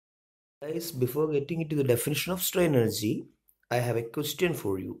Guys, before getting into the definition of strain energy, I have a question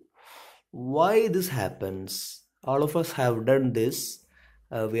for you. Why this happens? All of us have done this.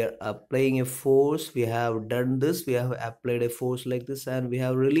 We are applying a force. We have done this. We have applied a force like this and we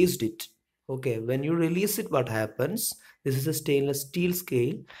have released it. Okay, when you release it, what happens? This is a stainless steel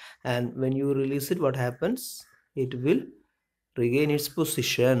scale, and when you release it, what happens? It will regain its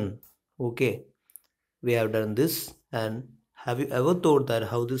position. Okay, we have done this, and have you ever thought that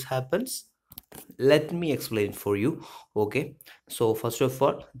how this happens? Let me explain for you. Okay, so first of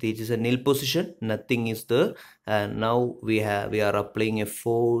all, this is a nil position, nothing is there, and now we are applying a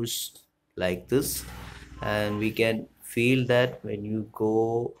force like this, and we can feel that when you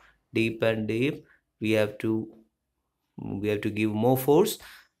go deep and deep, we have to give more force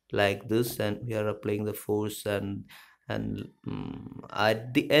like this, and we are applying the force, and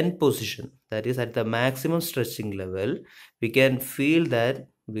at the end position, that is at the maximum stretching level, we can feel that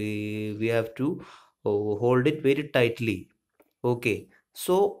we have to hold it very tightly. Okay,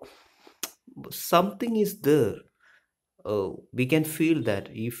 so something is there. We can feel that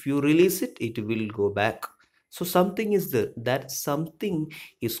if you release it, it will go back. So something is there. That something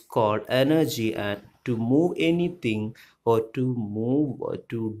is called energy, and to move anything, or to move or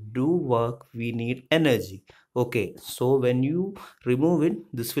to do work, we need energy. Okay, so when you remove it,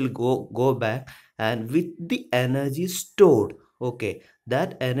 this will go back, and with the energy stored, okay,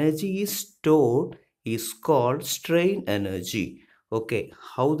 that energy is stored is called strain energy. Okay,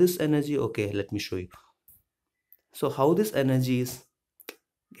 how this energy? Okay, let me show you. So how this energy is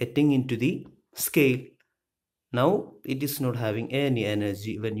getting into the scale? Now it is not having any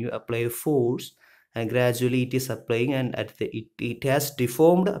energy. When you apply a force, and gradually it is applying, and it has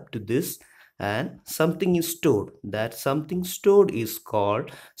deformed up to this, and something is stored. That something stored is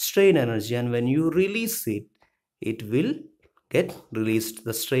called strain energy, and when you release it, it will get released.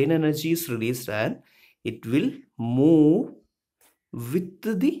 The strain energy is released, and it will move with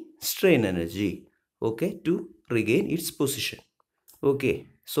the strain energy, okay, to regain its position. Okay,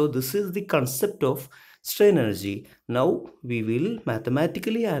 so this is the concept of strain energy. Now we will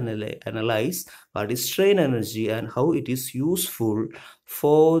mathematically analyze what is strain energy and how it is useful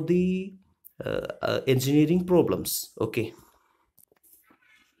for the engineering problems. Okay,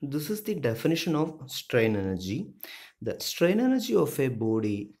 this is the definition of strain energy. The strain energy of a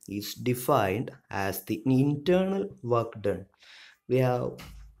body is defined as the internal work done. We have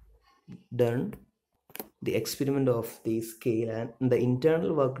done the experiment of the scale, and the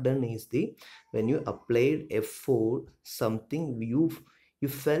internal work done is the when you applied a force, something you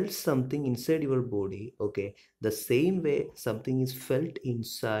felt something inside your body. Okay, the same way something is felt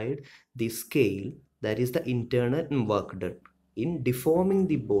inside the scale, that is the internal work done in deforming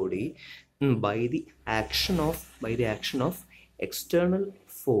the body, by the action of external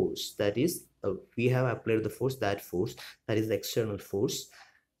force. That is, we have applied the force, that is the external force,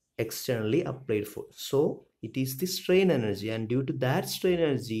 externally applied force. So it is the strain energy, and due to that strain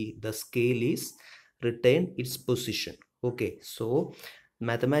energy, the scale is retain its position. Okay, so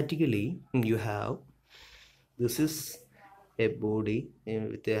mathematically you have, this is a body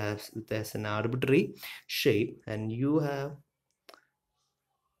with an arbitrary shape, and you have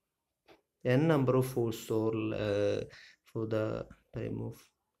n number of force, or for the time of,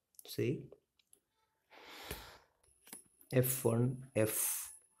 say, f1,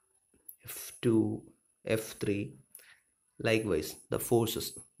 f2, f3. Likewise, the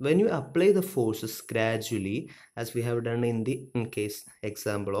forces. When you apply the forces gradually, as we have done in the case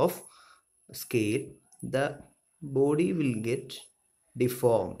example of scale, the body will get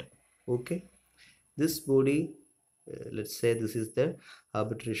deformed. Okay, this body, let's say this is the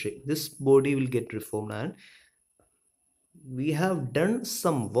arbitrary shape. This body will get deformed, and we have done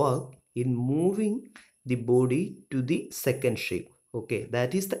some work in moving the body to the second shape. Okay,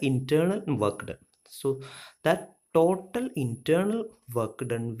 that is the internal work done. So that total internal work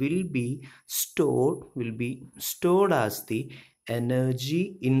done will be stored as the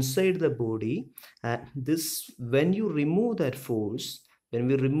energy inside the body. And this, when you remove that force, when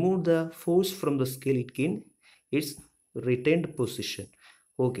we remove the force from the scale, it can its retained position.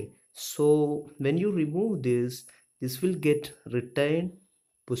 Okay, so when you remove this will get retained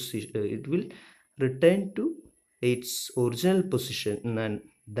position, it will return to its original position, and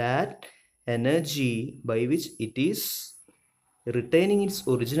that energy by which it is retaining its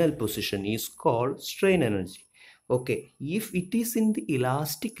original position is called strain energy. Okay, if it is in the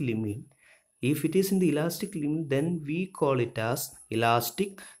elastic limit, then we call it as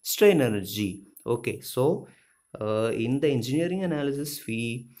elastic strain energy. Okay, so in the engineering analysis,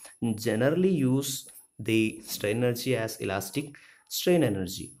 we generally use the strain energy as elastic strain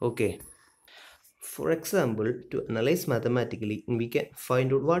energy. Okay, For example, to analyze mathematically, we can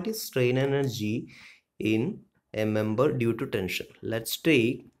find out what is strain energy in a member due to tension. Let's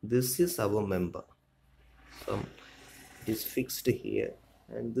take this is our member. Some is fixed here,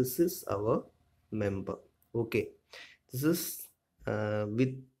 and this is our member. Okay, this is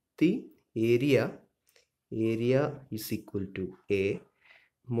with the area is equal to A,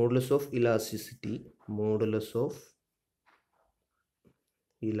 modulus of elasticity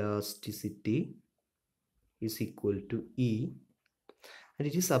is equal to E, and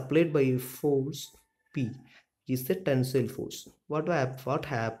it is applied by a force P. It is the tensile force. What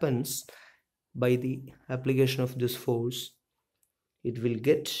happens by the application of this force? It will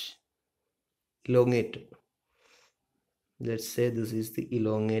get elongated. Let's say this is the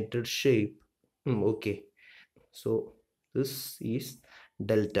elongated shape. Okay, so this is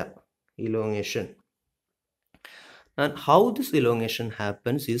delta elongation, and how this elongation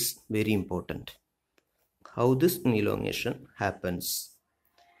happens is very important. How this elongation happens,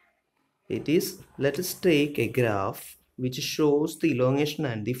 it is, let us take a graph which shows the elongation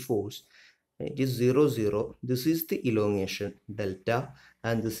and the force. It is 0 0. This is the elongation delta,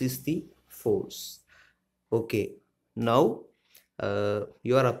 and this is the force. Okay, now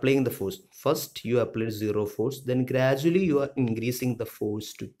you are applying the force. First you apply 0 force, then gradually you are increasing the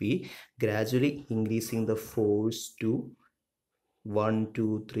force to P, gradually increasing the force to 1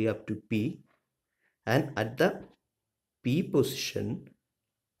 2 3 up to P, and at the P position,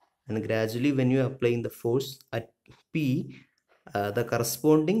 and gradually when you are applying the force at P, the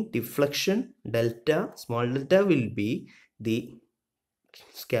corresponding deflection delta, small delta, will be the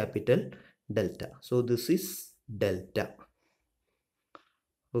capital delta. So this is delta.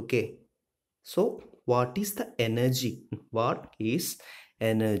 Okay, so what is the energy? What is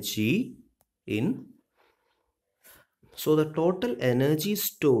energy in? So the total energy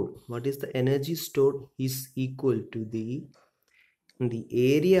stored, what is the energy stored, is equal to the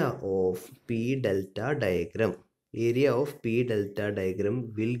area of P delta diagram. Area of P delta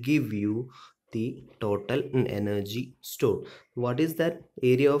diagram will give you the total energy stored. What is that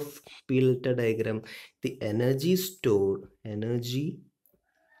area of P delta diagram? The energy stored, energy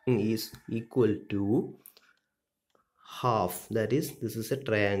is equal to half, that is, this is a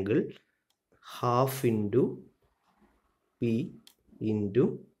triangle, half into P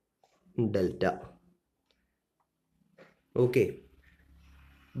into delta. Okay,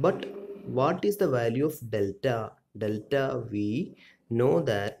 but what is the value of delta? Delta, we know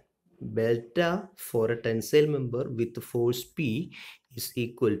that delta for a tensile member with force P is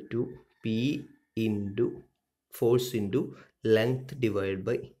equal to P into force into length divided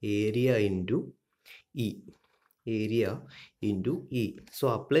by area into E. Area into E. So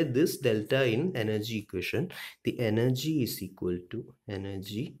apply this delta in energy equation. The energy is equal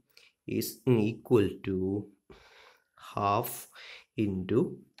to half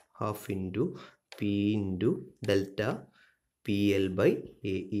into P into delta PL by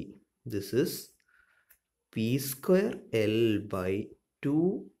AE. This is P square L by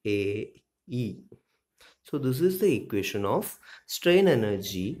 2AE. So this is the equation of strain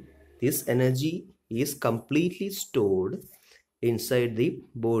energy. This energy is completely stored inside the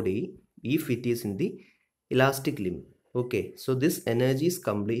body if it is in the elastic limit. Okay, so this energy is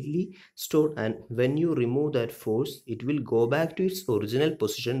completely stored, and when you remove that force, it will go back to its original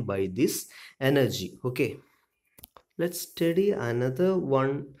position by this energy. Okay, let's study another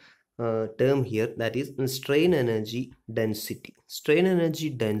one term here, that is strain energy density. Strain energy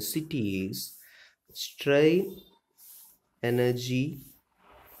density is strain energy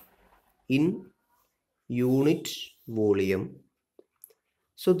in unit volume.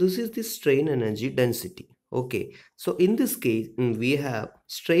 So this is the strain energy density. Okay, so in this case we have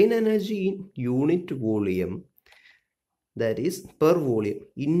strain energy in unit volume, that is per volume,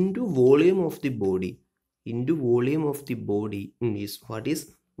 into volume of the body. Into volume of the body is, what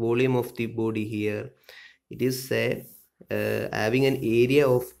is volume of the body here? It is having an area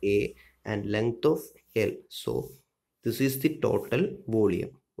of A and length of L. So this is the total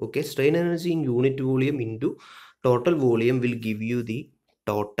volume. Okay, strain energy in unit volume into total volume will give you the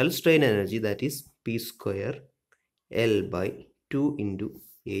total strain energy, that is P square L by 2 into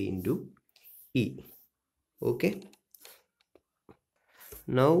A into E. Okay,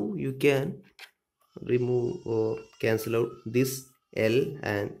 now you can remove or cancel out this L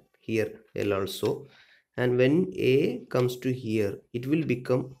and here L also, and when A comes to here, it will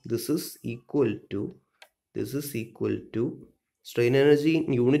become, this is equal to strain energy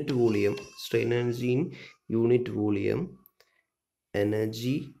in unit volume,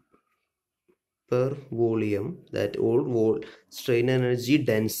 energy per volume, that strain energy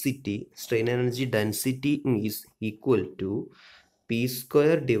density is equal to p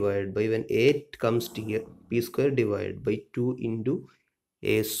square divided by, when a comes to here, p square divided by 2 into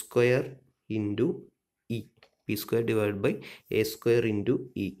a square into e, p square divided by a square into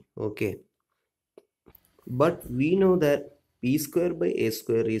e. Okay, but we know that p square by a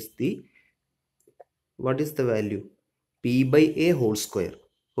square is the, what is the value? P by a whole square.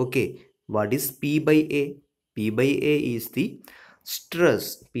 Okay, what is P by a? P by a is the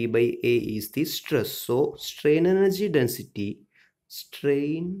stress. P by a is the stress. So strain energy density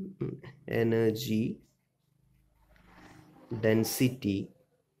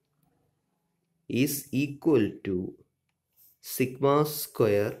is equal to sigma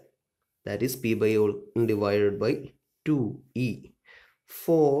square, that is P by all divided by 2e,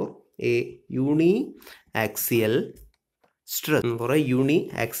 for a uniaxial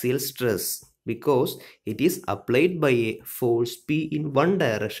stress, because it is applied by a force P in one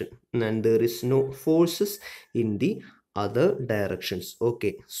direction and there is no forces in the other directions.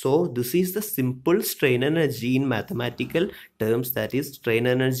 Okay, so this is the simple strain energy in mathematical terms, that is strain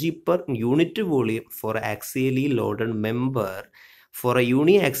energy per unit volume for axially loaded member for a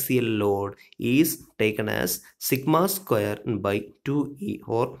uniaxial load is taken as sigma square by 2e,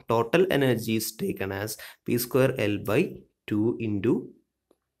 or total energy is taken as P square L by 2 into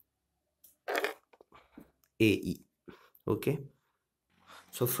AE. Okay,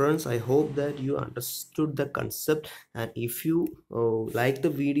 so friends, I hope that you understood the concept, and if you like the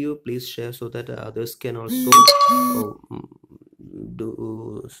video, please share so that others can also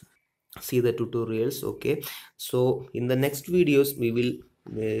do see the tutorials. Okay, so in the next videos we will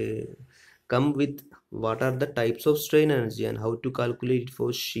come with what are the types of strain energy and how to calculate it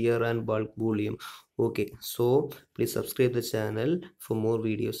for shear and bulk volume. Okay, so please subscribe the channel for more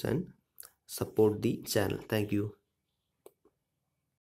videos and support the channel. Thank you.